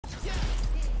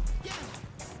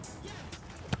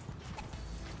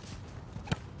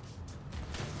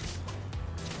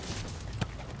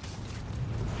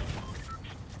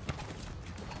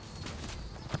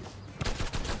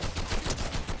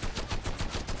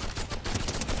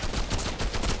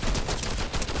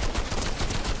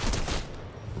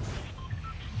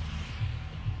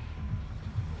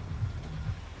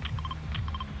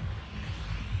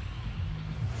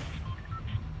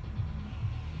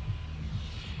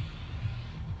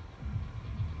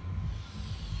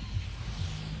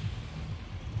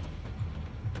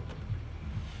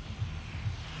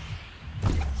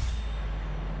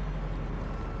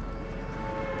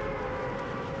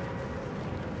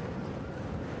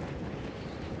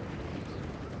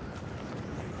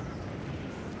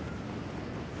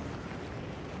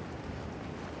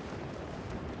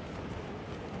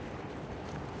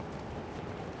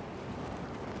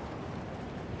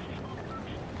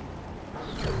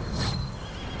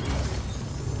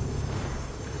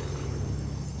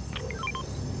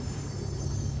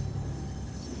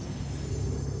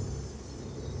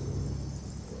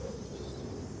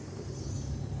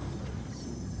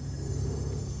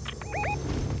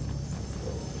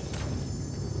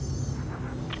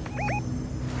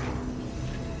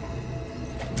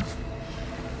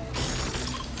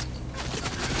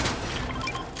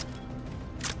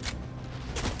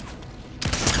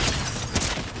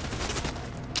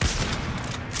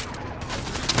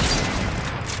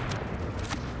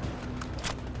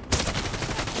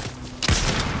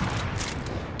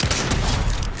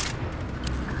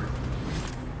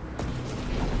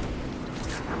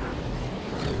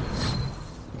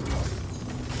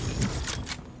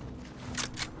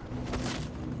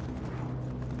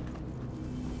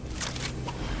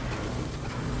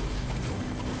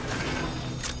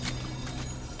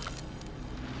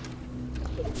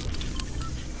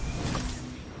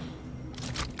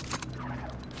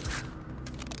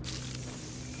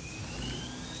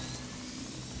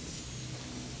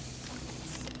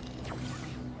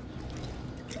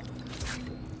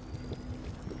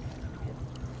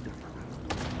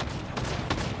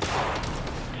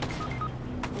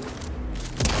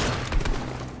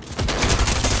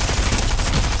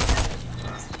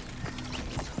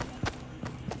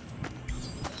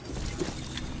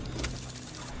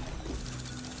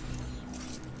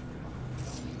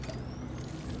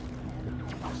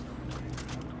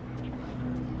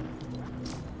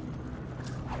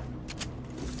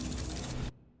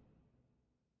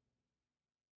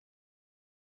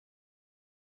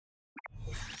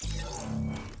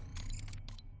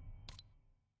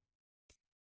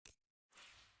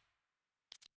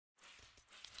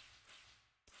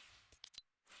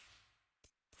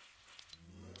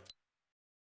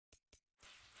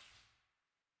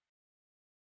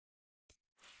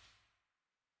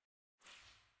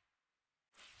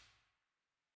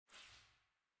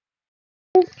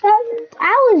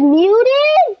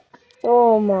muted?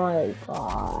 Oh my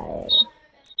god.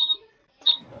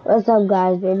 What's up,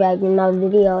 guys? We're back in another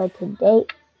video today.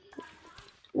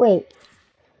 Wait.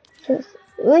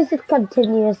 Let's just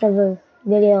continuous of a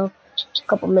video a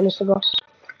couple minutes ago.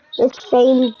 This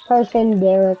same person,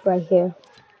 Derek, right here.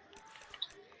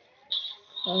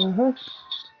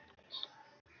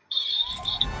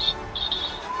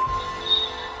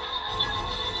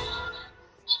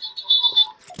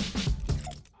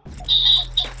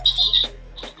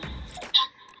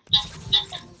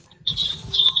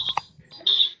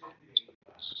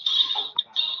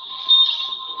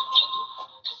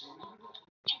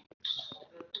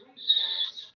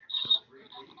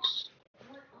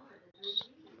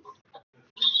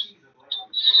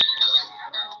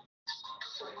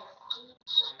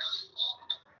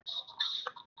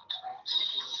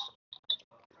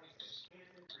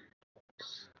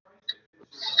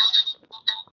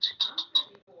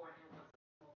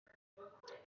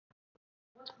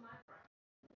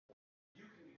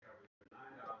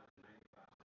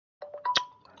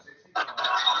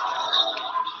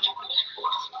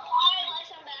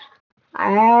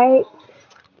 Alright.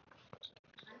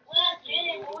 Let's get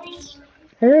it,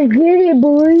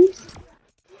 boys.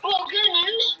 Well, good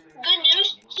news. Good news.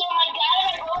 So my dad and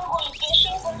I both going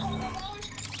fishing for a couple of hours.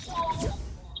 So,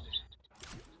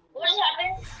 what has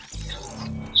happened?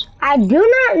 I do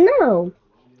not know.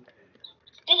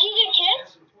 Did you get kids?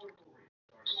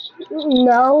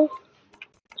 No.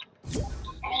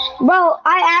 Bro,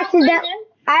 I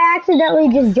accidentally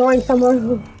just joined someone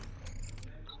who...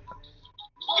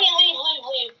 Okay, leave.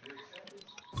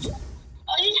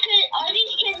 Are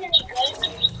these kids any good?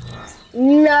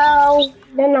 No,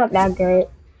 they're not that great.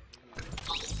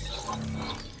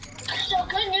 So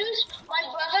good news, my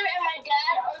brother and my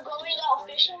dad are going out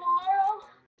fishing tomorrow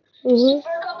for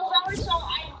a couple of hours, so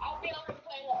I'll be able to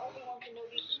play the Obi-Wan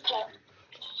Kenobi clip.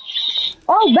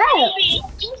 Oh, bet.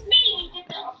 Just maybe get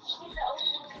the Obi-Wan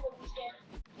Kenobi skin.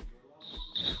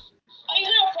 Are you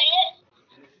gonna play it?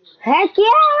 Heck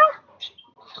yeah.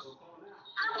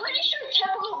 I'm pretty sure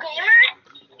Typical Gamer,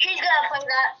 he's gonna play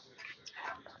that.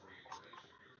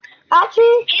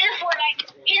 Actually, He's a Fortnite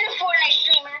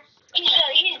streamer. He's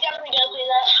definitely gonna play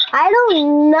that. I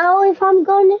don't know if I'm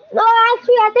gonna. No,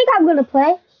 actually, I think I'm gonna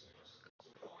play.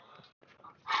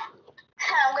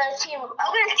 I'm gonna team up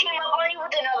on you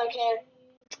with another kid.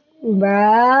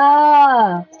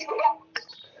 Bruh.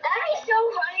 That'd be so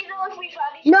funny though if we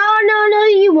found each No,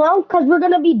 you won't, because we're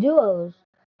gonna be duos.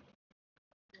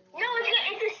 No,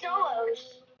 it's a solos.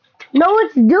 No,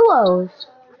 it's duos.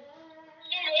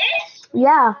 It is?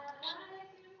 Yeah.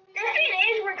 If it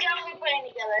is, we're definitely playing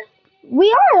together. We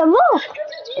are, look. Let's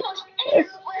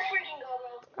freaking go,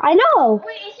 bro. I know.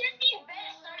 Wait, it says the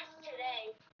event starts today.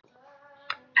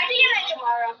 I think it meant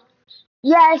tomorrow.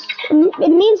 Yes,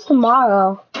 it means tomorrow.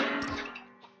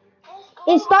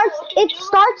 It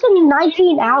starts in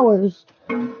 19 hours.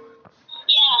 Yeah.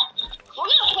 We're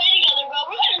gonna play together, bro.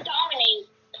 We're gonna dominate.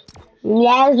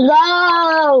 Let's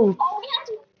go. All we have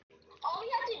to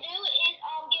do is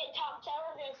get top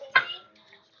 750.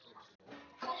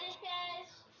 Because it says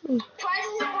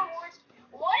prizes and rewards.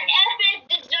 One epic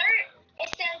dessert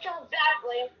essentials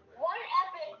backbling. One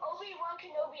epic Obi-Wan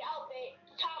Kenobi outfit.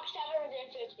 Top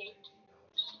 750.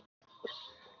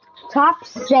 Top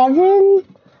 7?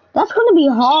 That's gonna be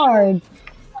hard.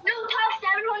 No, top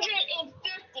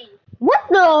 750. What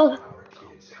the?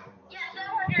 Yeah,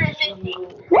 750.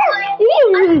 That's I'm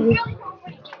easy. really hoping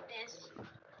we get this.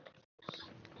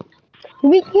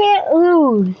 We can't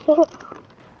lose. We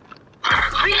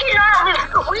cannot lose.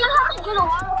 We have to get a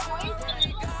lot of points.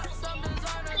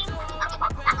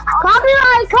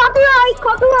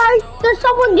 Copyright. There's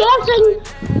someone dancing.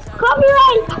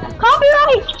 Copyright.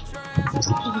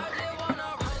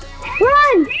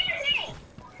 Run.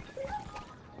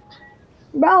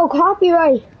 Bro,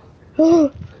 copyright.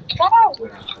 Oh,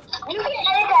 you can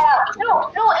edit that out.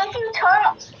 No, if you turn,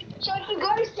 so if you go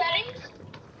to settings,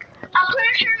 I'm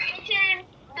pretty sure it's in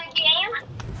the game.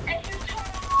 If you turn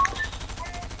on,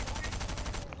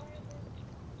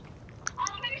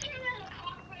 I'm pretty sure there's a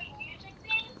copyright music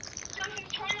thing. So if you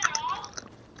turn it off,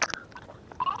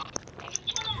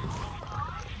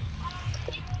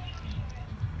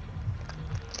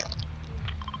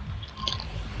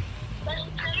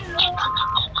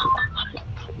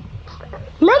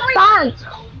 Make dance.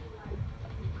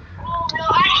 No,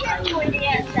 I can't do a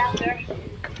dance after.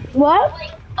 What?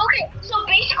 Like, okay, so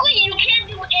basically you can't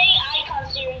do any icon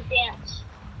series dance.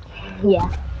 Yeah.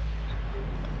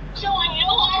 So on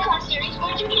no icon series,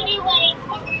 but you can do like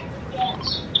a dance.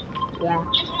 Yeah.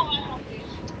 Just no icon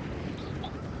series.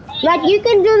 Like you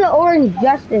can do the orange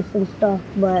justice and stuff,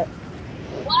 but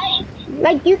What?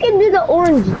 like you can do the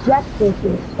orange justice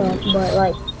and stuff, but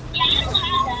like Yeah, I don't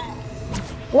have that.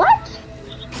 what?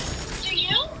 Do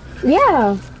you?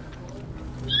 Yeah, Oh,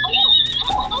 yeah.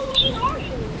 How OG are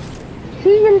you?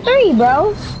 season 3,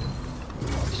 bro.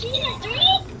 Season 3?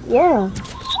 Yeah,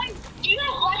 Wait, do you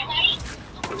have Fortnite?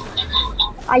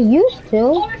 I used to.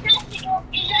 Or is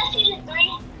that season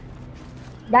 3?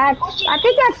 I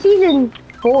think that's season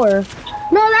 4.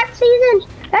 No, that's season.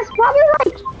 That's probably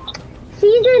like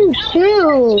season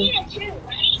 2. Season 2,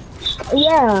 right?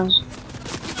 Yeah. Let's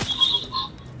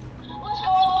go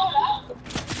load up.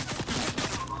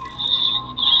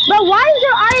 But why is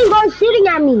the iron guard shooting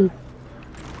at me?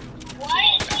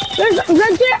 What? There's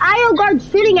legit iron guard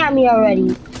shooting at me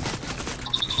already.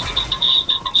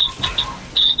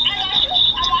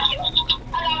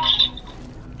 I got you.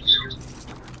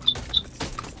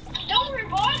 Don't worry,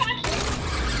 boy. I got you.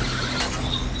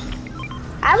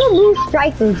 I'm a blue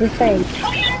striker, just saying. Okay,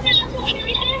 right there.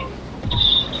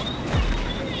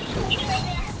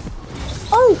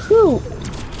 Oh shoot.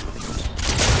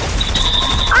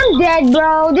 I'm dead,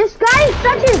 bro. This guy is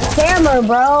such a scammer,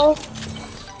 bro.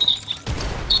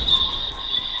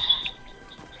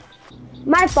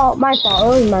 My fault, my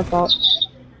fault. It was my fault.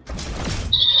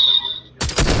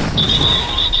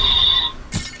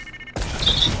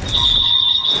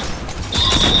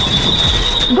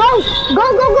 Go, go,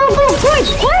 go, go, go, quick,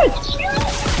 quick!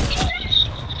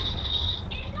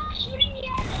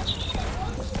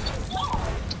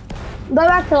 Go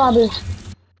back to lobby.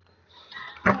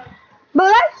 Bro,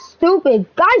 that's stupid.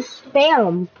 Guys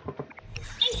spam.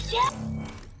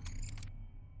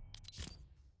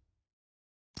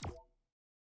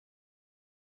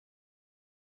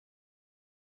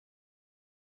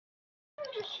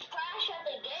 Just crash at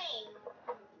the game.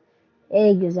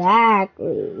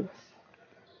 Exactly.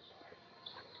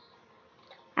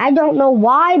 I don't know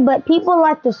why, but people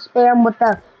like to spam with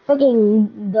the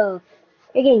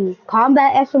freaking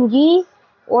combat SMG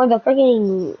or the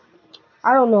freaking,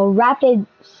 I don't know, rapid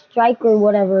strike or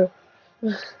whatever.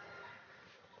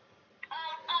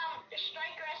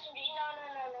 Striker SMG. No.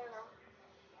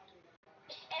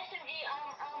 SMG.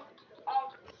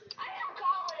 I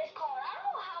forgot what it's called. I don't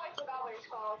know how I forgot what it's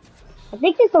called. I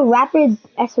think it's a rapid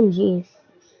SMG. No, it's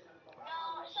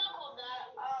not called that.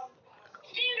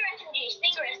 Stinger SMG.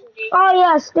 Stinger SMG. Oh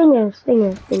yeah, Stinger.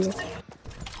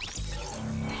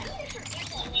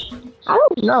 I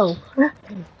don't know.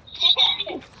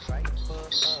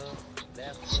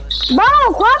 Bro,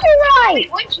 copyright!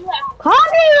 What you have?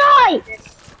 Copyright!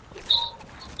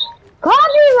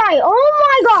 Copyright! Oh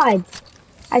my god!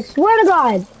 I swear to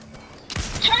God.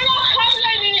 Turn off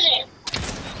copyright music.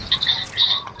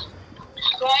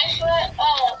 Right foot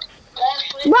up. Left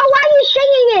foot. Bro, why are you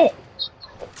singing it?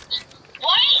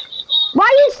 What? Why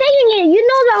are you singing it? You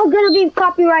know that was gonna be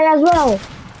copyright as well.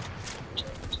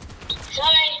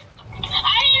 Sorry. I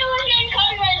didn't know it was getting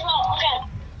copyright as well. Okay.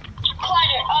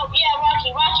 Climber. Oh, yeah,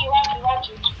 Rocky.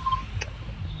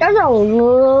 There's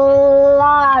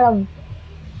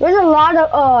a lot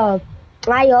of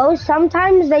IO.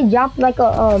 Sometimes they drop like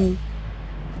a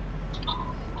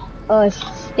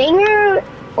stinger,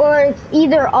 or it's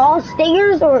either all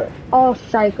stingers or all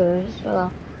strikers.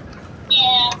 So.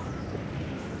 Yeah.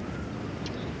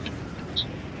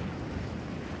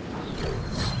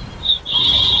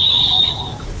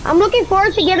 I'm looking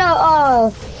forward to get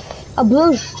a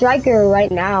blue striker right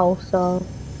now. So.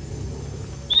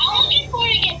 I'm looking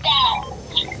forward to get that.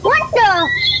 What the?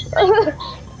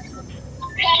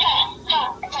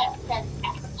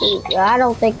 I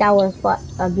don't think that was what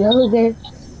a really good.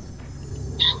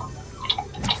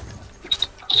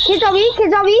 Kids on me. Oh,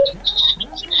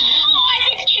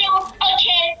 I just killed a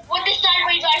kid with the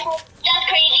sideways rifle. That's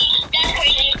crazy. That's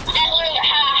literally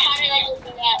how did I just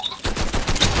do that?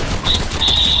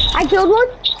 I killed one.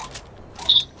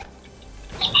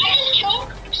 I just killed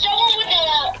someone with the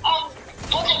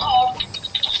what's it called?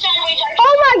 Sideways rifle.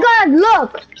 Oh my God!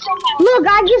 Look, Somehow. look!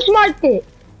 I just marked it.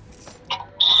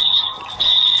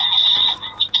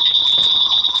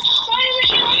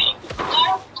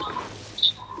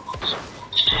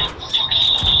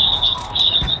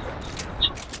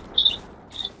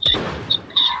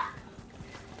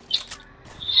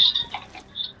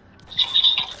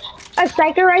 A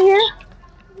striker right here.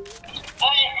 I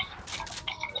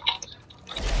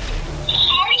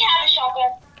already have a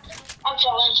shotgun. I'm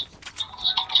sorry.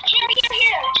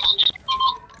 Here.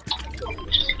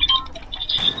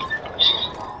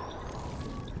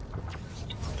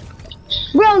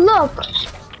 Bro, look.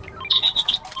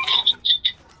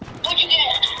 What'd you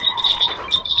get?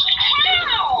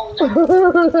 How?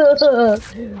 You're so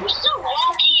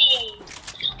lucky.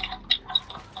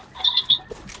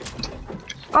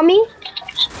 On me?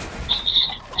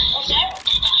 What's that?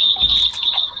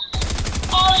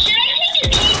 Oh, should I take the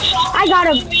dream shot? I got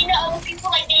him. Being to other people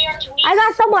like they are to me? I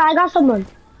got someone. I got someone.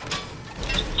 I'm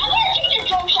gonna take the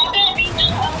drum shotgun and be mean to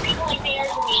other people like they are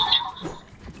to me.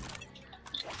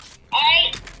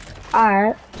 Alright?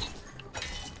 Alright.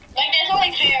 Like, that's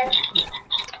only fair.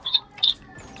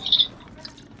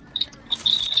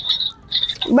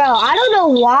 Bro, I don't know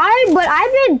why, but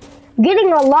I've been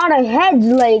getting a lot of heads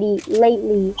lately. Hold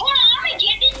on, I'm gonna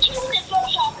get this kid with the drum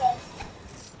shotgun.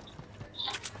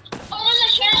 Oh, there's a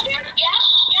sheriff here? Yeah?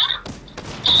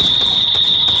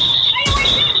 Hey,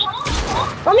 where's your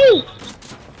drum? On me.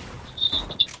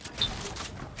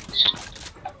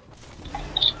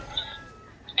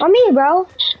 On me, bro. Oh,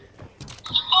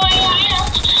 yeah, I know.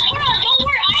 Hold on, don't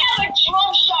worry, I have a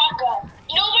drum shotgun.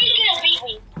 Nobody's gonna beat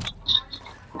me.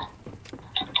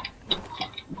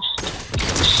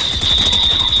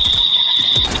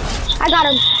 I got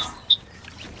him.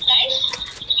 Nice.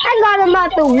 I got him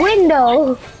out the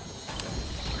window.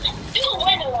 Do a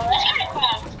window though, that's kind of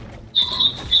fast.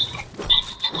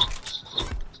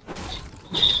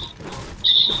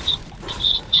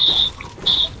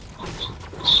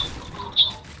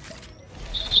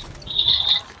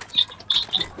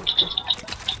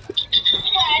 I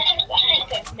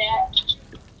took that.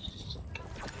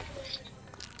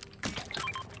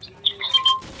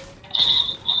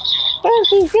 There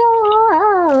she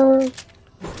goes.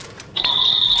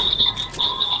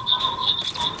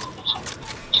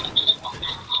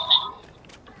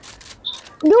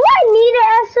 Do I need an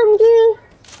SMG?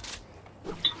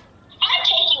 I'm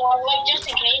taking one, like, just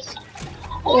in case.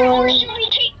 Or should we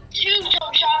take two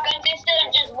drum shotguns instead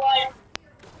of just one?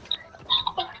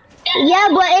 Yeah,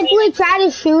 but if we try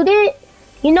to shoot it,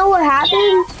 you know what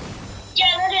happens?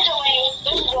 Yeah, there's a delay.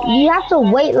 There's a delay. You have to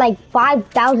wait like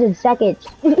 5,000 seconds.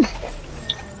 That,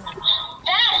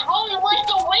 well, like,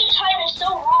 the wait time is so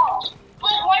long.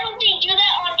 Like, why don't they do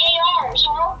that on ARs,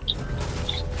 huh?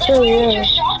 Like, Sure, why don't yeah.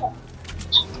 just shot them?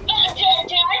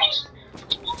 Did I just... Is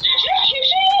there a kid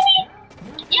shooting at me?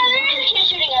 Yeah, there is a kid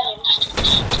shooting at me.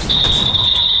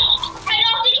 I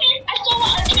got the kid. I stole a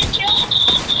kid kill.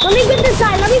 Let me get this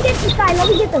guy. Let me get this guy. Let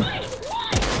me get this.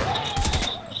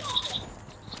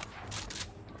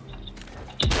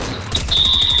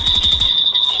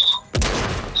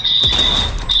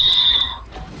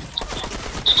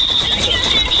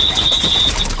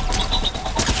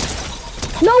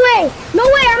 No way. No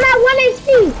way. I'm at 1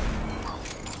 HP.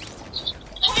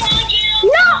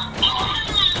 No.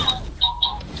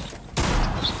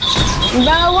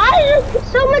 Bro, why is there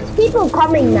so much people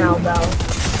coming now, bro?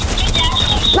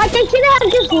 Like, they should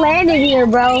have just landed here,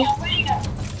 bro.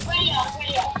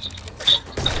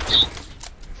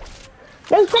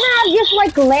 They should have just,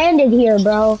 like, landed here,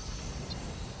 bro.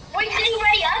 Wait, did you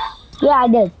ready up? Yeah, I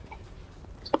did.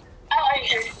 Oh, I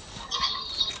heard.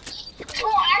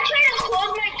 Well, I tried to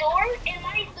close my door, and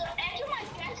the edge of my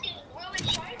desk is really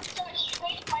sharp, so it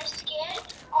scraped my skin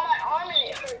on my arm, and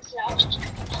it hurts now.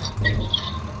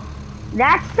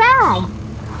 That's sad.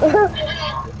 You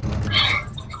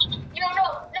don't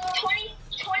know. No,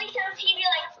 2017 be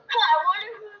like, huh, I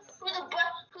wonder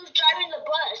who's driving the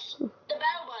bus, the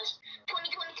battle bus.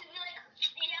 2022 be like,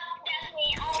 yeah, that's me.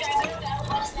 I'm driving the battle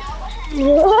bus now.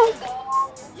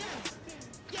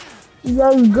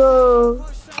 Let's go.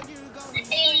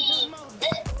 Hey,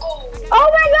 let's go. Oh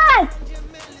my god!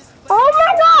 Oh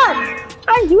my god!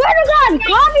 I swear to god,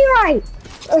 copyright!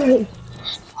 Oh no,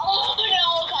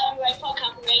 copyright, fuck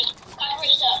copyright.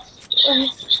 Copyright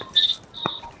sucks.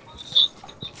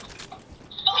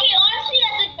 Okay, honestly,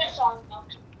 that's a good song though.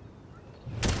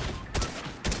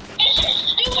 It's just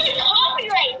stupid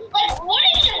copyright. Like, what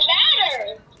does it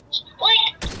matter? Like,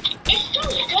 it's so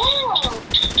dumb.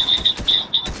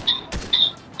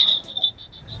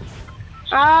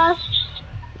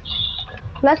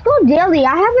 Let's go daily.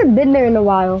 I haven't been there in a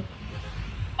while.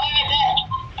 I bet.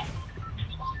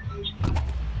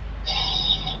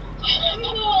 I'm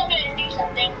gonna do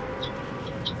something.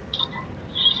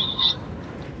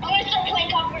 I'm gonna start playing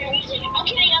copyright music. I'm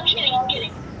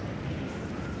kidding.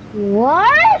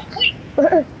 What? Wait,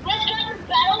 let's grab the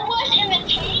battle bus and the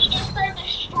tank and start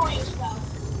destroying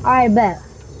stuff. Alright, bet.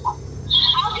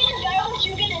 I'll get the battle bus,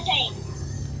 you get the tank.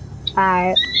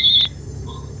 Alright.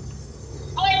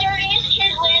 Oh, and there is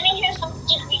kids landing here, so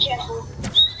just be careful.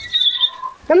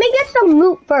 Let me get some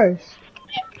loot first.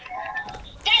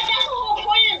 That's the whole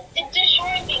point of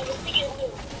destroying things, is to get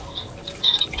loot.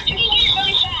 You can get it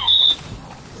really fast.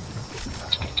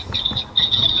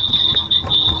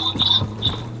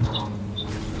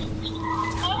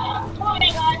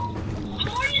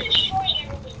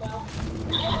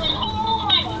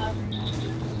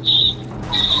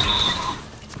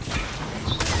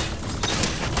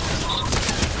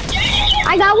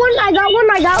 I got one.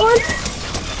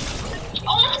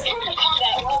 Oh, that's a perfect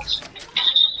combat. Well,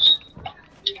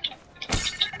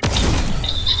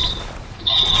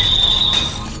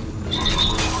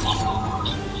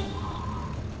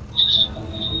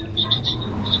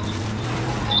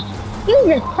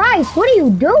 Jesus Christ, what are you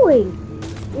doing?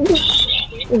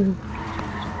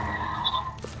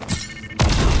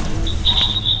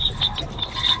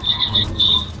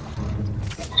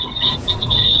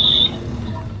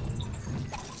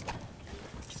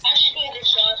 I screwed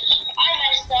this up. I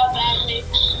messed up badly.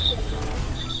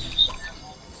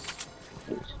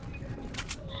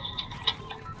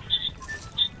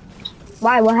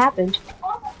 Why? What happened? No,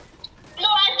 I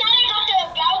thought I got the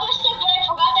Valva stuff, but I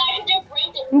forgot that I could do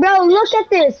break it. Bro, look at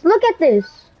this. Look at this.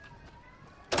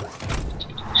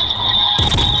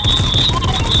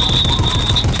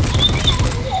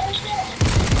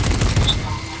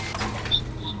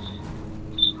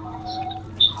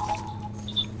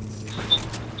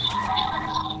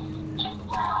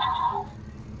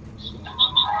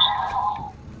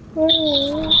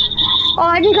 Oh,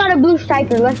 I just got a blue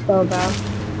striker. Let's go, bro.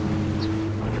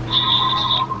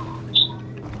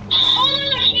 Oh, no,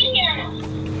 they're in here.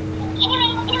 Hold on,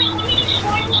 let me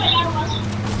destroy what I was.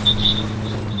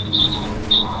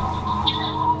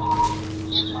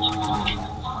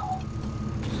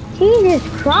 Jesus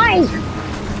Christ.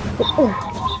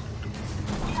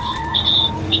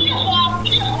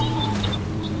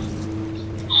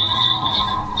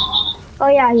 Oh,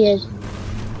 yeah, he is.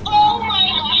 Oh my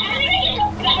god, how did I get the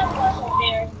better bus up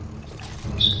there?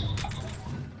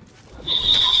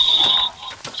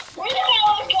 Where the hell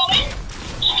is it going?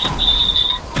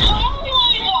 Oh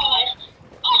my god.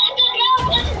 Oh, the bell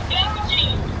bus is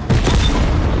bouncing.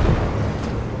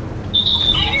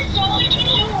 I just saw it can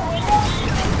do a window.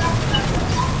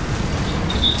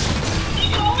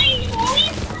 He's going.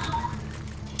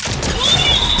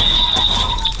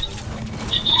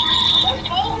 Let's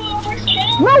go, first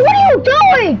kill. Bro, what are you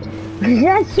doing?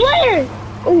 I swear.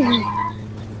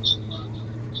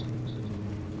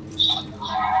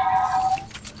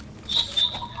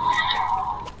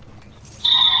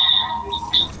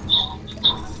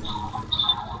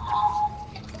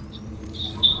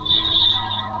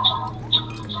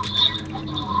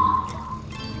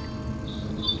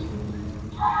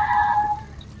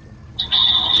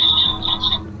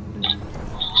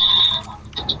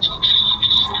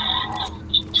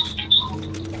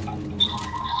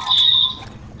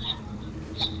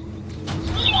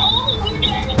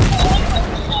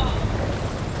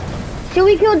 Should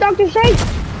we kill Dr. Shake?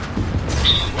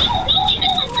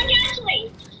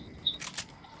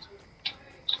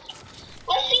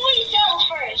 Let's see what he sells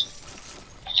first.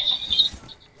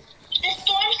 The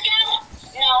Storm Scout?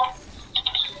 No.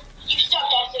 You suck,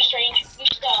 Doctor Strange. You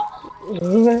suck.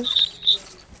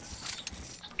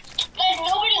 Like,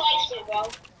 nobody likes me, bro.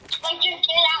 Like, just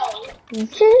get out.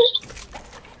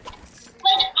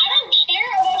 Like, I don't care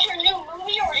about your new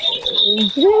movie or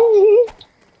anything.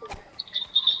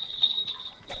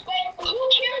 Like, who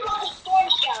cares about the Storm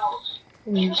Scout?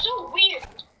 You're so weird.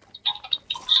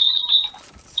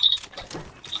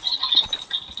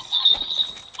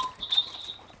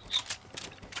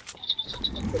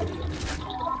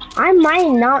 I might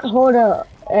not hold a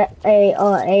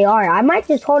AR. I might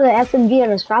just hold an SMG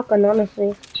and a shotgun,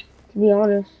 honestly. To be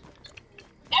honest.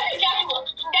 That's exactly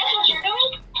what you're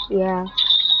doing? Yeah.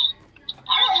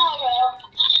 I don't know, bro.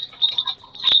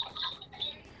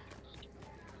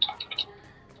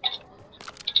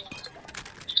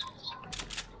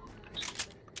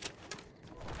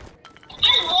 I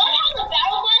love how the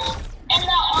battle bus and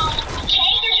the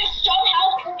tank are just somehow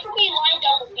perfectly lined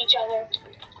up with each other.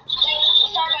 Like,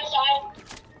 side by side.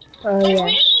 Oh, Like, yeah.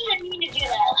 we didn't even need to do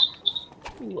that.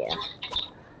 Yeah.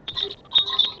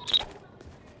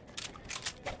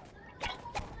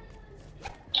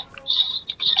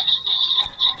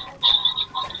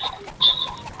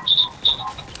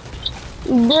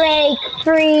 Break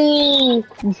free!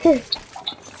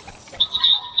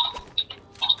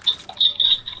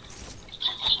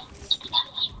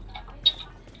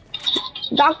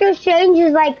 Dr. Strange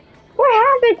is like, what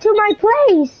happened to my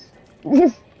place?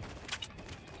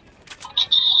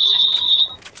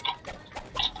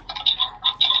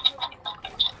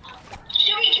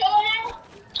 Should we kill him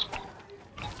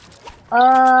now?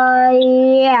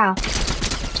 Yeah.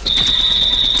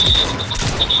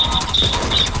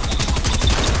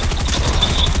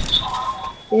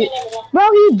 Bro,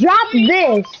 he dropped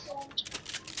this.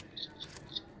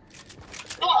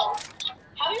 Whoa.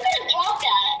 How are you gonna drop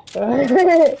that? Like, I just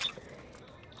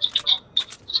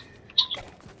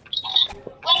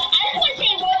want to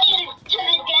say one thing to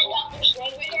the dead Dr.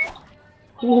 Strange right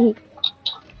here.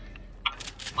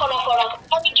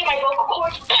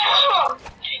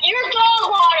 You're dog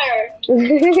water.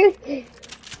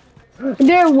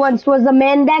 There once was a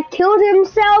man that killed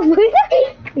himself.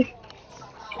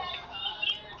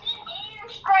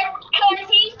 Because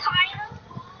he's kind of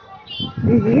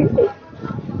funny.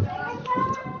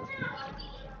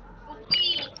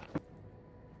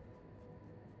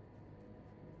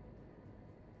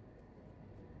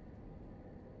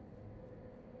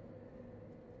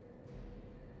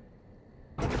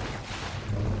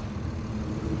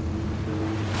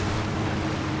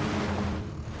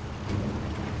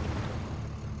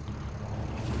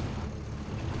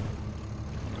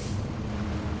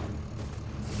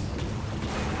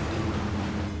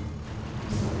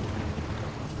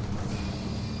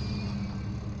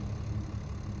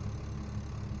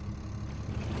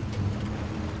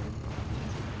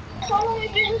 Follow me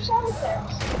through the sound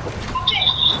effects. Okay.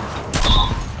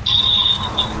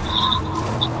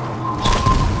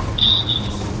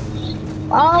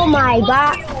 Oh my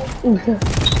god.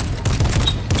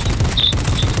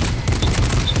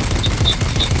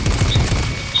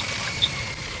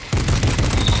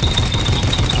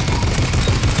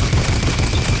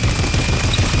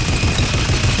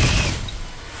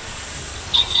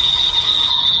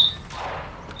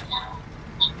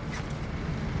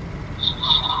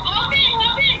 Hop in,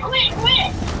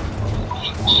 quick.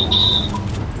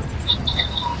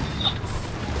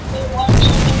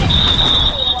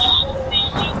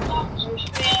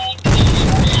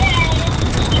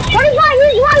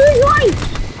 He's white.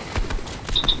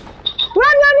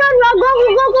 Run,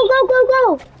 go.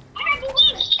 I have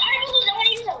balloons. I want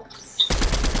to use them.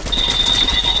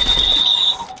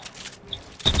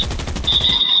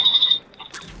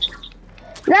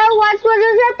 Now watch what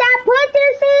is at that point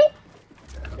there, see?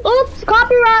 Oops,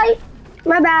 copyright.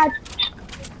 My bad.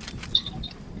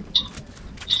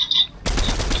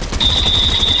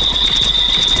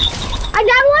 I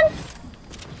got one.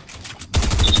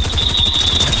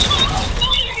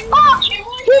 Oh, he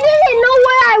didn't know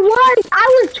where I was. I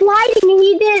was sliding and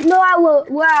he didn't know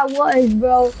where I was,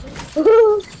 bro. I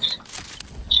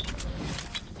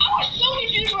was so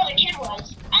confused where the kid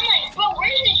was. I'm like, bro,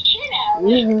 where's this kid at?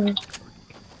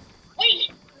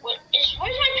 Wait,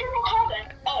 where's my purple comment?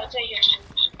 Oh, it's right here.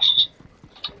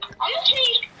 I'm gonna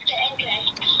take the NK.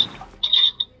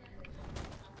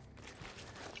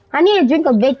 I need to drink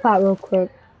a big pot real quick.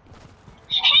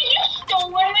 Hey, you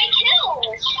stole one of my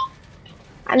kills!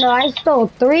 I know I stole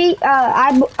 3.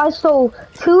 I stole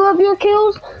 2 of your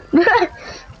kills.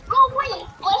 Oh wait,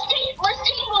 let's take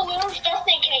balloons just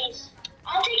in case.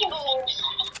 I'm taking balloons.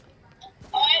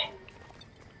 Alright?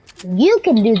 You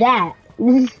can do that.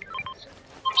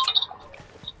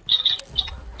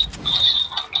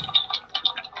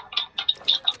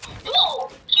 Whoa!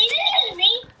 Is this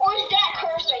me? Or is that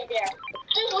curse right there?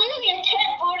 There's literally a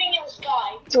tent floating in the sky.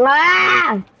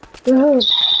 Ah! There's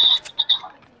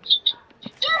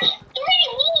 3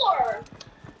 more!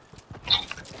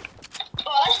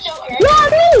 Oh, that's still curse. No,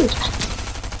 me!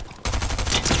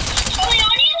 Are they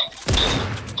on you?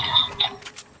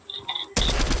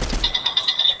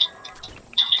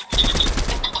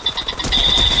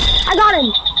 I got him.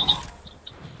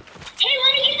 Hey,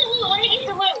 let me get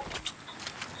the loot.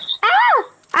 Ah!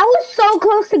 I was so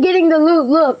close to getting the loot.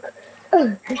 Look.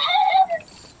 There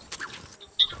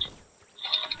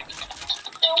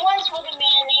once was a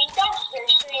man named Dr.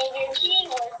 Stranger. He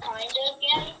was kind of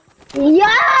gay.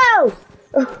 Yo!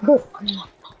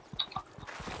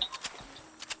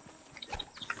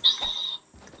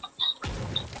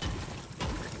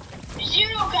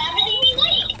 Zero gravity me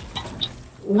late.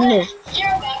 What?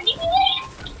 Zero gravity me late?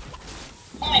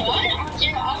 Oh my god,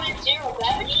 I'm at zero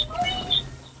gravity late?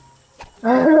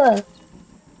 Oh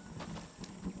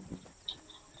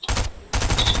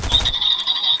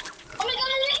my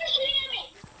god, you're shooting at me!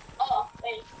 Oh,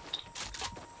 wait.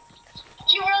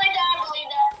 You really thought I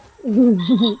believe that?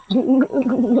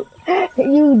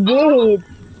 You did.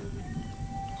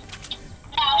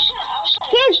 No, I was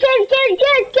trying to...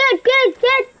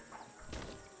 Get.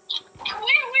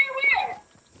 Where?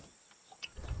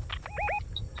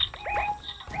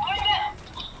 Oh my god.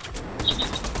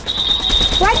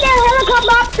 Right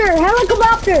there,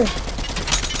 helicopter.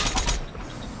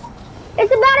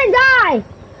 It's about to die.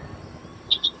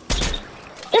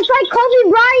 It's like Kobe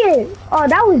Bryant. Oh,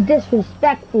 that was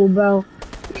disrespectful, bro.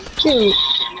 Shoot.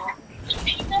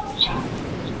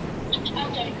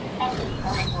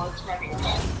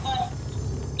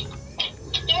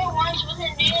 There once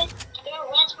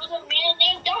was a man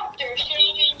named Dr.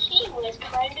 Strange, and he was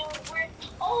kind of weird.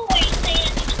 Always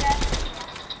saying that.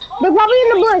 They're probably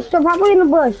in the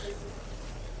bush.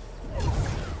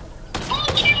 Oh,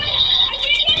 damn it! I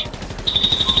can't get it!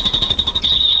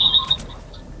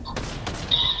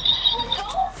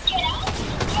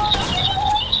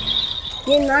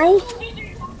 Nice.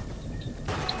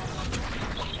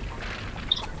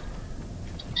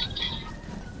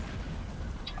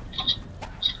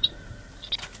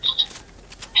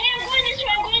 Hey, I'm going this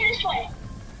way. I'm going this way.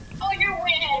 Oh, you're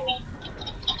way ahead of me.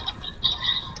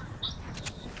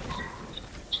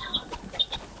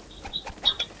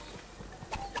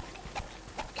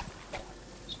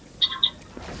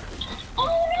 Oh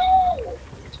no!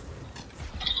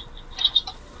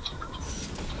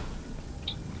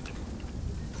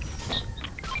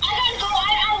 I gotta go.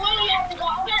 I really have to go.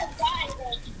 I'm gonna die,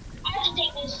 but I have to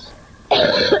take this.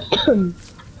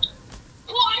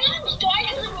 Well, I almost died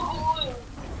because of a balloon.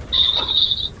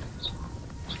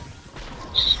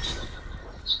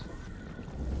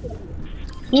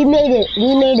 You made it.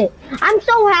 We made it. I'm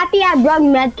so happy I brought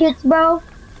medkits, bro. But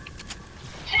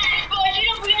if you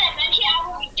don't bring that medkit, I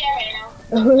will be dead right now.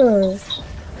 No,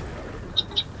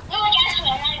 like actually,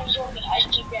 I'm not even joking. I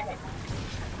just keep dead right now.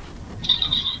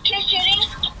 Keep shooting.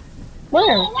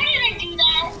 Where? Oh, why did I do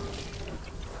that?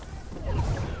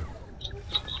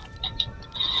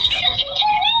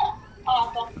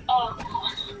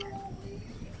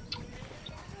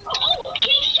 Oh,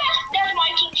 King's chest. That's my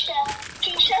King's chest.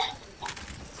 King's chest.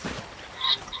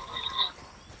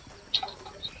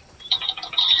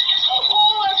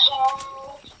 Oh, let's go.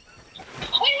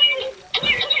 Wait. Come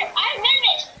here. I have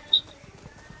minutes.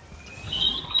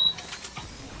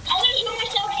 I'm gonna heal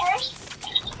myself first.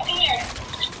 Come here.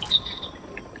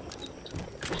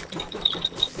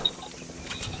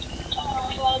 Oh,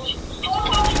 fudge. Go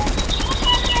faster.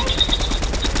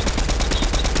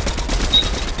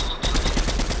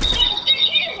 This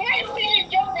kid is right over here.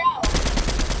 Jump out.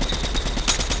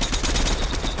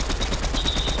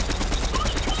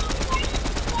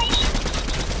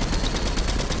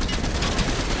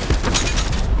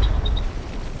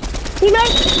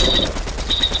 Teammate.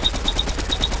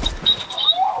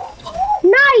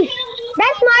 Nice.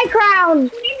 That's my crown.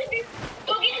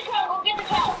 Go get the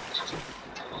crown.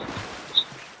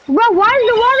 Bro, why is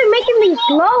the water making me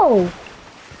slow?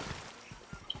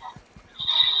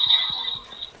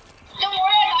 Don't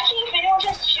worry, I got you. If anyone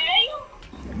tries to shoot at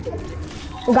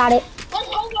you, Got it. let's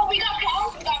go. We got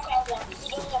crowns. We got crowns now.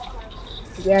 We don't have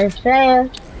crowns. Yes, sir.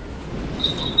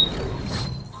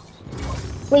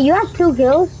 Wait, you have 2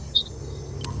 kills?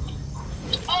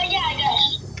 Oh yeah, I guess.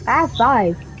 I have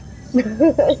 5.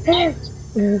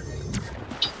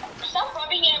 Stop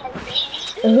rubbing it on my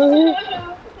face.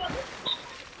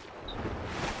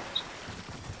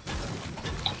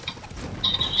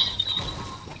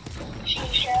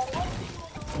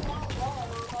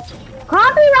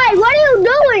 Copyright, what are you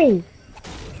doing?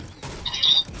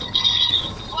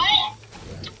 What?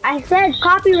 I said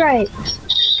copyright.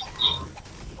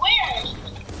 Where?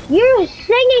 You're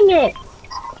singing it.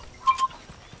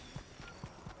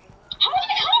 How is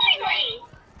it copyright?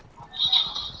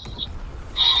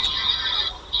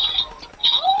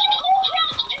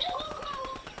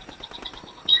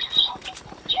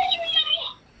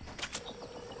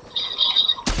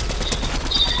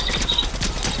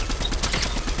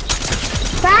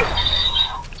 Back.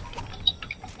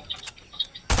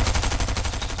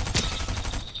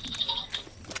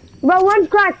 Bro, one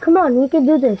crack. Come on, we can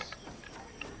do this.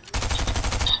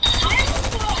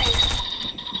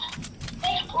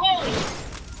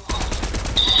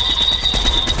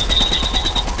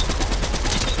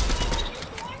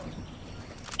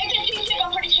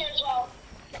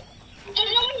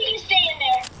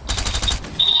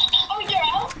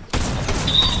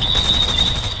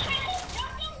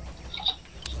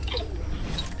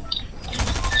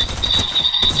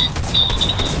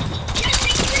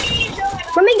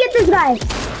 Let me get this guy.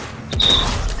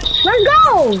 Let's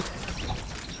go.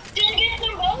 Did you get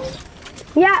some both?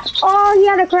 Yeah. Oh, he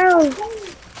had a crown. Bro,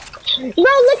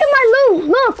 look at my loot.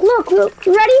 Look.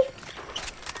 You ready?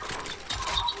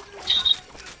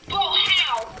 Bro,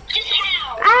 how? Just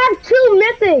how? I have 2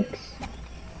 mythics.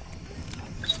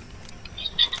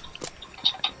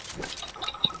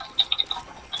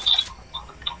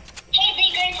 Hey, be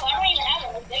grateful. I don't even have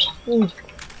a mythic.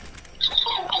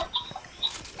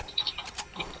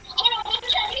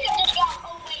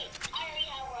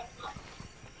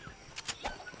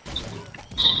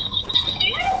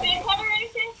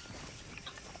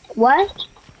 What?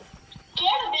 Do you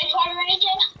have a big card or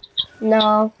anything?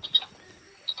 No.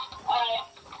 Alright.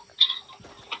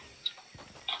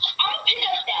 I'm gonna pick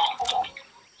up that. Okay.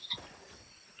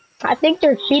 I think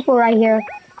there's people right here.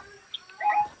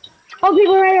 Oh,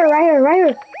 people right here.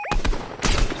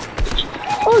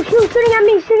 Oh, shoot, shooting at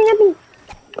me.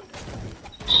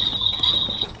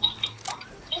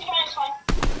 It's fine.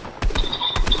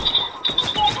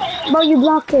 Bro, you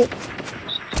blocked it.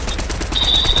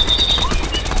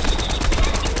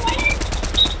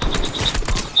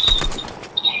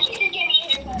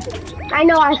 I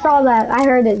know, I saw that. I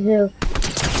heard it too.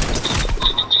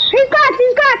 He's cracked,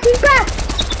 he's cracked, he's cracked!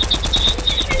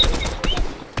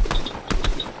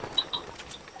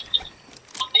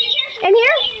 In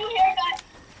here?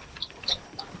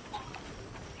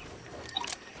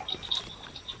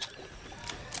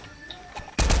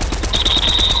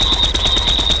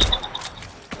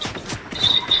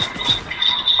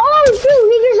 Oh shoot,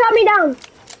 he just shot me down.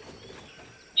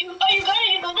 You got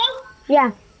it? You go down? Yeah.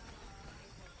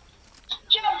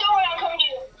 Shut up, don't worry, I'm coming to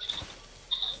you.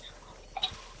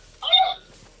 Oh no!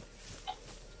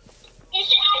 I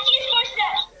see his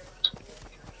footsteps.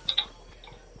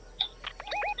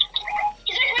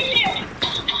 He's like right there.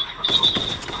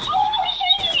 Oh, he's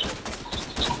shooting me!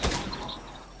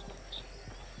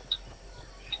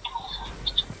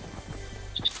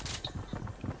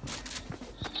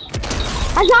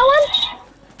 I got one.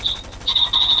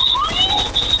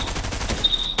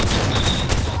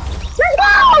 Let's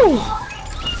go!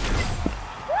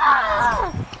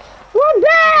 Ah, we're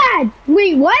bad!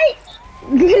 Wait, what?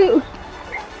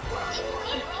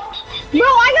 Bro,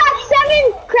 I got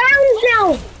 7 crowns now.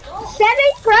 7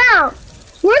 crowns.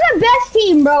 We're the best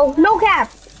team, bro. No cap.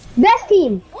 Best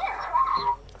team.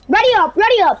 Ready up,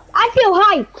 ready up. I feel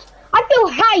hyped. I feel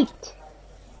hyped.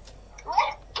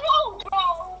 Let's go,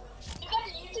 bro! You got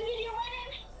the YouTube video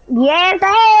running? Yes,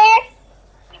 I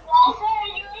Yes, sir,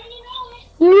 you already know it.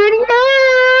 have. You ready now?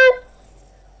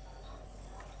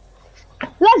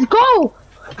 Let's go.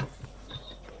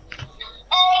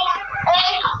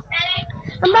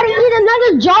 I'm about to eat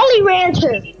another Jolly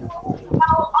Rancher.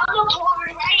 Now, on the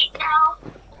board right now.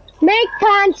 Make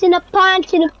punch and a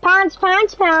punch and a punch,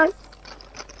 punch, punch.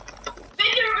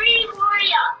 Victory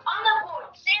Warrior on the board.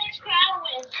 6 crown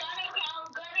wins.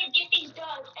 Gonna get these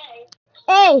done. Hey.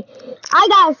 Hey, I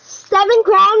got 7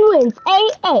 crown wins. Hey,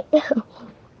 hey. 7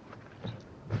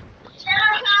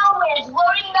 crown wins.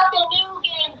 Loading up the new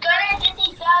game. Gonna get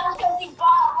these done because these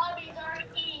ball lobbies are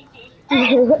easy.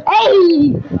 Hey.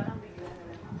 Hey.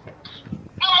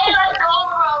 Hey, let's go,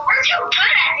 bro. We're too good at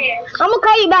this. I'm gonna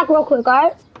call you back real quick,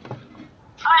 alright?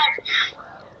 Alright.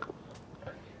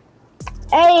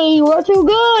 Hey, we're too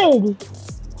good.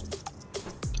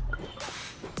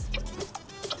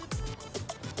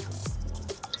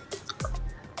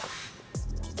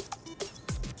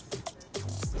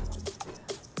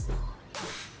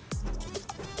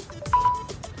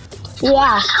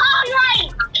 Yeah.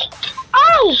 Copyright!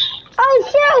 Oh! Oh,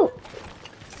 shoot!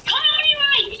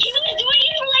 Copyright! He was doing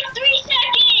it for like 3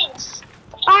 seconds!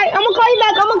 Alright, I'm gonna call you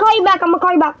back. I'm gonna call you back. I'm gonna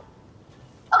call you back.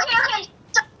 Okay, okay.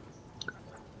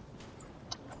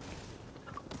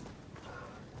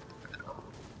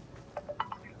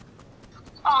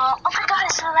 Oh my god,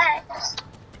 it's so nice.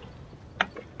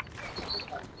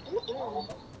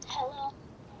 Hello.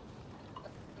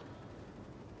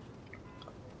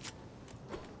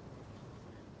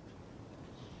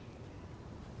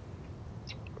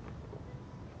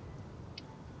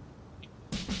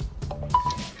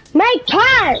 Make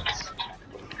punch!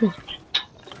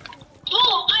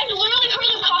 Oh, I literally heard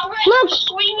the copyright Look.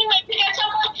 screaming like to get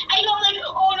someone. I go like,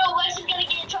 oh no, Wes is gonna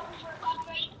get in trouble for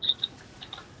copyright.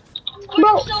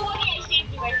 Bro. We're so lucky I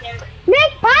saved you right there.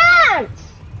 Make punch!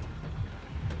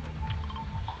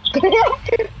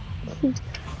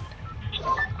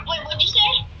 Wait, what'd you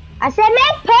say? I said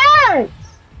make punch!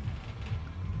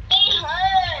 They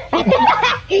hurt.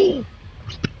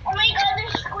 Oh my god, they're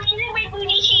squeezing my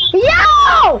booty cheeks.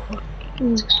 Yo!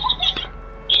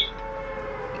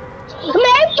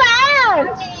 Make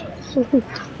punch!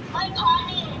 My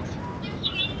pockets. They're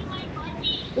squeezing my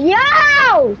booty.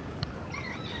 Yo!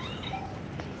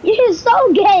 You're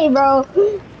so gay, bro.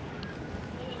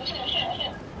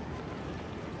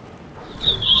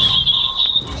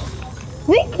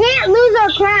 We can't lose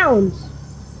our crowns.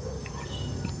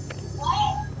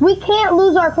 What? We can't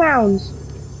lose our crowns.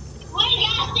 What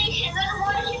gas station? There's a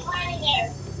lot of kids right in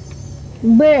there.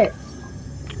 But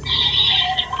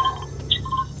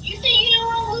You say you don't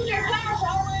want to lose your class. I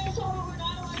already told you we're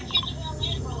not a lot of kids are going to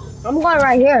land, bro. I'm going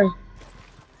right here.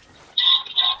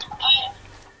 Alright.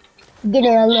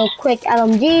 Getting a little quick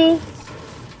LMG.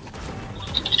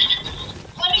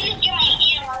 Let me just get my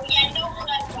ammo. Yeah, no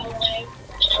class, by the way.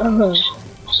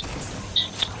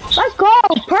 Let's go,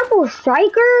 purple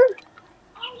striker.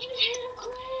 I just hit a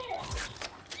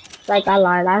clip. Like I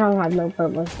lied, I don't have no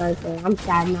purple striker. I'm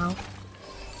sad now. Okay,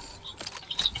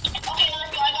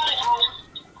 let's go. I got it all.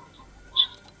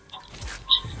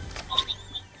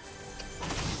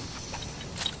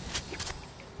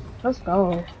 Let's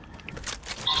go.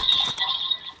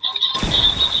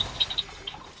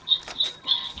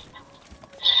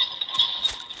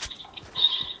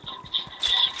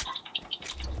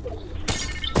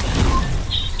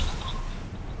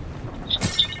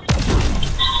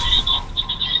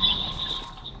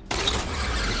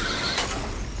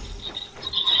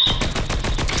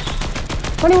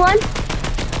 21. Do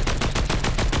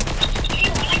you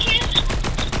want a kid?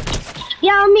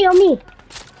 Yeah, on me, on me.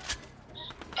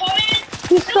 Come in.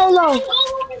 He's so low. Go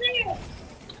over there.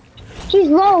 He's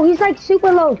low. He's like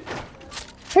super low.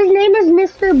 His name is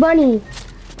Mr. Bunny.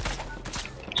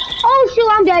 Oh shoot,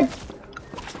 I'm dead.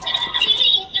 He's the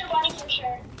Easter bunny for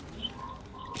sure.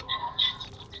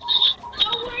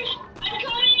 Don't worry. I'm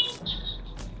coming.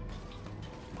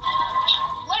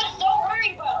 Lex, don't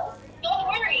worry, bro. Don't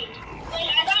worry. Like,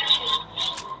 I got you.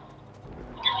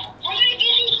 We're gonna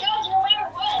get these guns no matter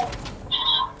what.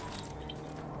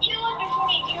 Kill him before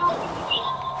me. Kill him before me.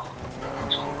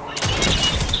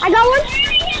 I got one.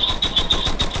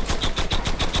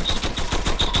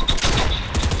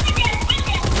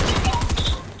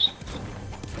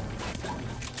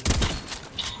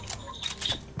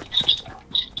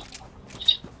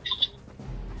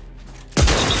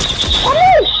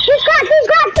 Oh, he's cracked, he's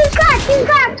cracked, he's cracked, he's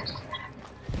cracked.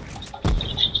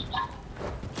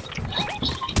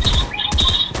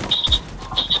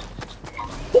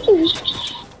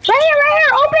 Right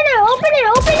here, open it, open it,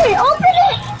 open it, open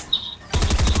it.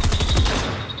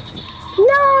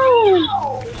 No.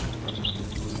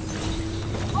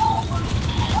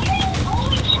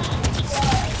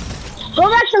 Go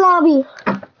back to lobby.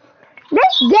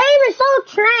 This game is so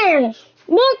trash.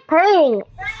 Nick Payne.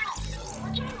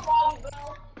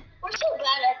 We're so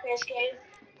bad at this game.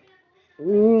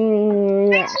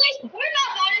 Yeah. Actually, we're not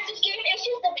bad at this game. It's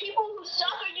just the people who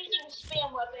suck are using spam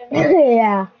weapons.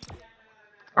 Yeah.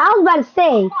 I was about to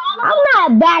say, I'm not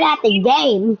bad at the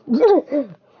game. I'm gonna go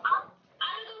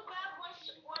grab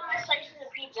one of my slices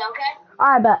of pizza, okay?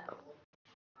 Alright, but.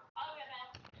 I'll be right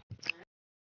back.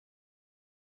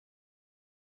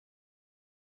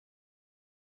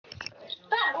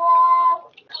 Bad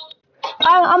ball.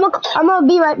 I'm gonna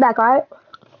be right back, alright?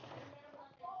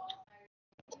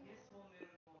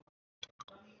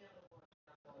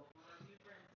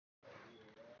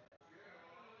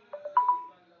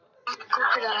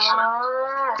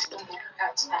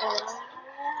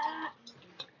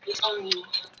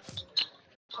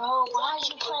 Bro, why is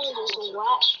you playing this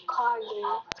whack card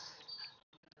game?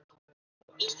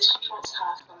 Is the stress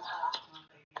hard from her?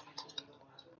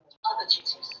 Other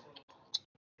tutors.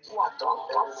 What?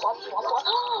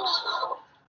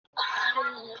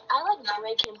 I like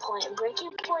breaking point.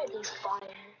 Breaking point be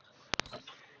fire.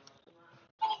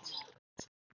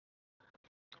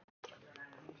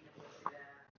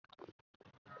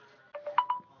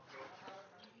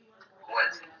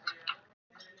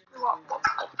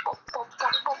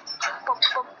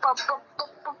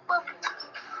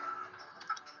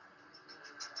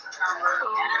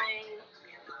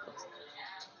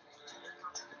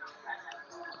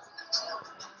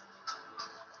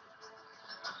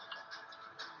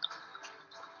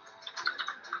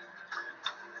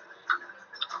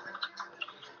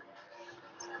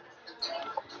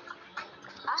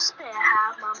 I spent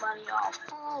half my money on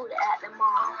food at the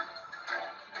mall.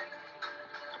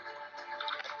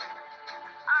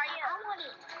 I want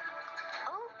it.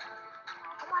 Oh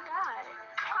my God.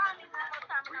 Call me one more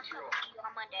time and I'll show you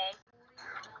on Monday.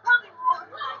 Call me one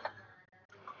more time.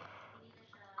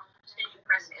 You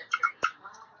press enter.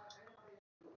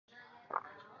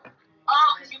 Oh,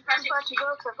 because you press it.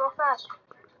 Go fast.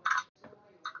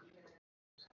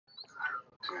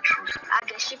 I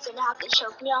guess you're gonna have to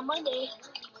choke me on Monday.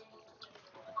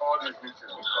 All this meeting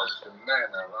because the men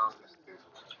around this place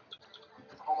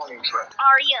common interest.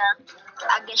 Aria,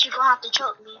 I guess you're gonna have to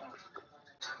choke me.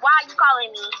 Why are you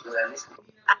calling me?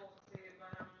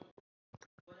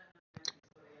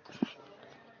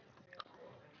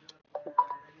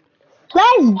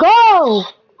 Let's go!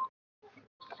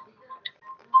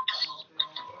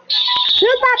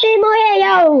 Look at me,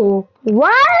 yo!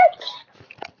 What?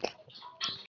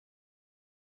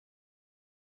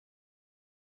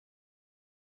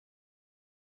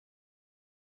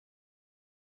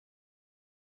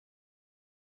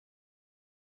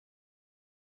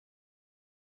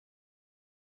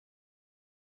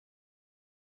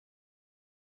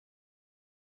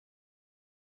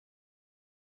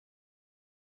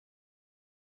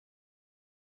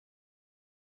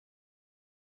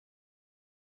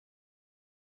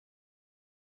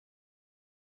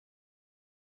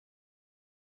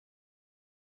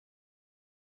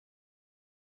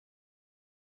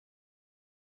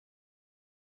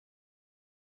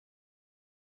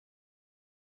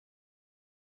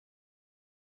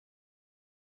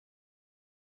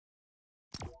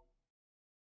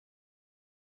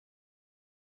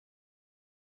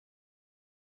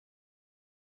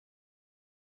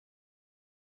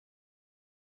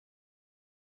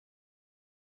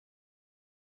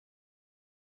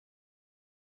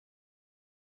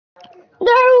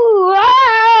 No!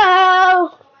 Whoa!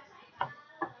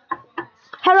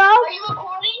 Hello? Are you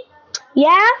recording?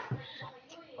 Yeah?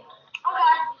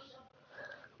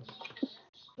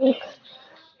 Okay.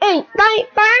 Bang,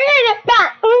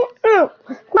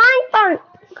 bang.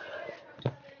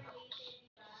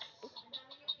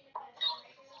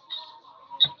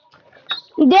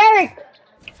 Derek,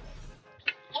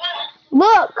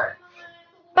 look.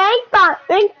 Bang, bang,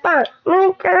 bang, bang,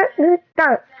 bang, bang,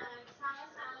 bang.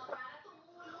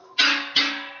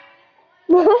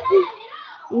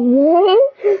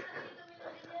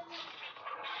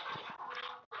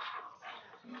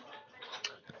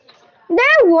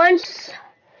 There once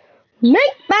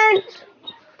make bands.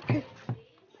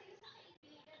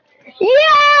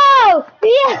 Yo!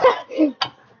 Yeah!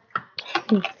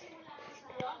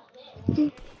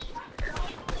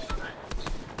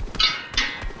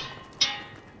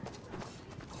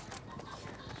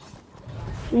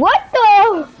 What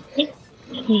the?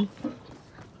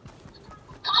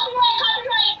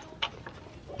 Copyright.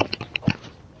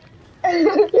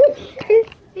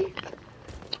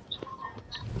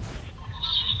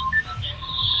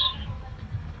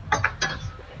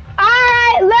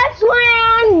 Alright, let's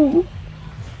land.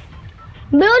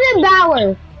 Build a bower.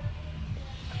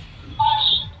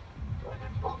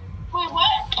 Wait,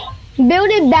 what?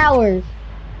 Build a bower.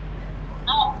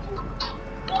 Oh.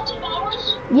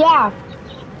 $14? Yeah.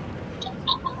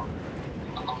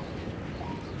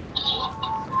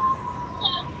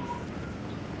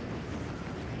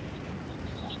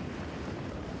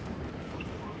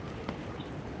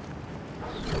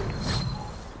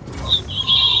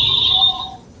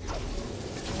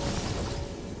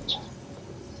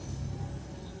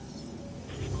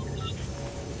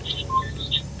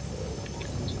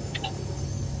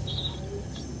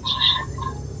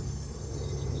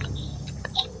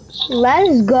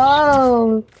 Let's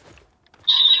go.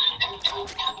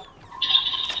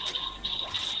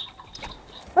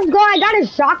 Let's go. I got a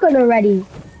shotgun already.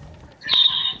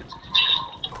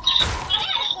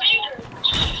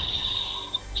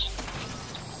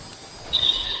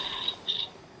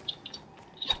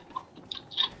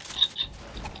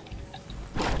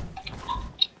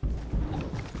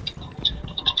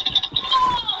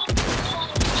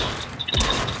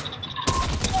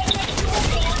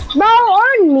 Bro,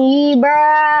 on me,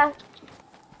 bruh.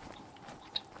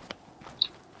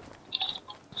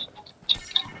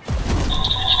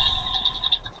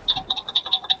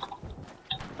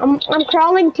 I'm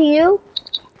crawling to you.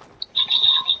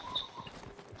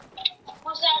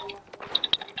 What's that?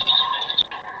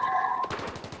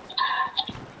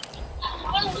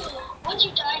 What'd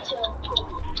you die to?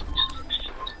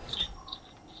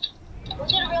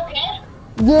 Was it a real kid?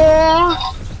 Yeah.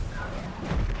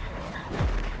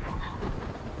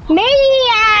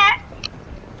 Maniac.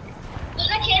 There's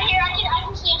a kid here. I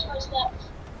can see his footsteps.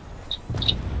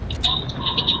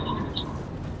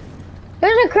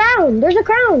 There's a crown. There's a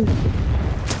crown.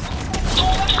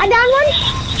 I down one.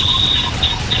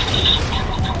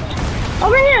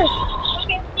 Over here.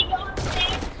 Okay, you go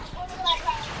upstairs. Go to that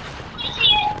house. I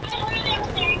see it. I'm literally up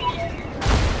staring at it.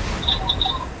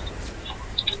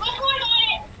 What's going on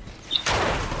it?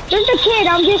 There's a kid.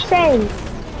 I'm just saying.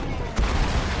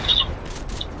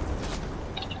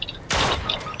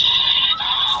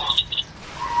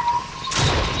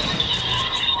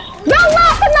 Don't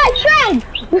laugh at my friend.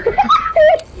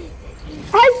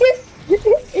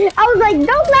 I was like,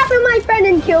 don't laugh at my friend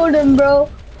and killed him, bro.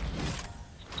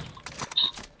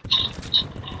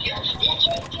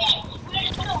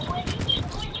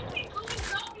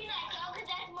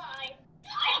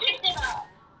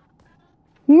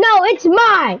 No, it's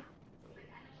mine.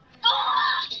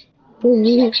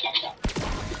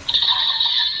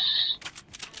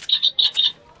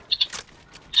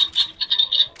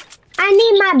 I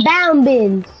need my bound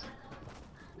bins.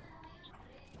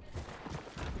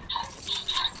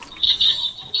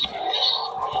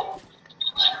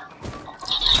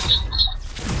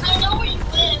 I know where you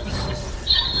live.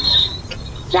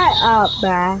 Shut up,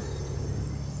 bruh.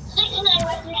 69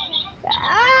 West Street.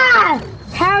 Ah!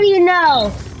 How do you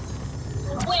know?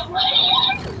 Wait, what?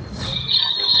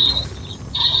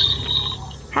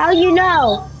 How you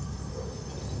know?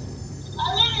 I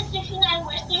live in 69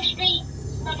 Western Street,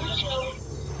 number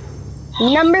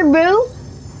 2. Number boo?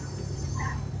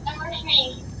 Number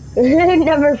 3.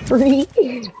 Number 3.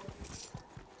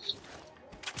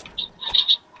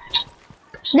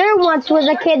 There once was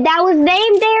a kid that was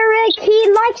named Eric.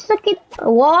 He likes to get.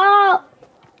 Whoa!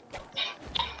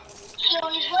 So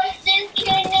he was this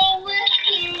kid named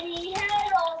Whiskey, and he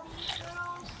had all these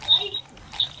girls like.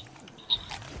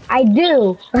 I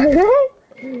do. So I got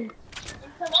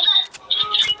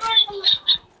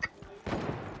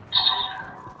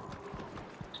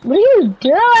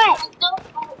it!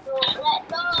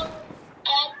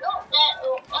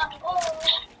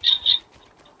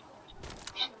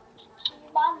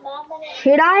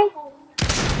 Should I?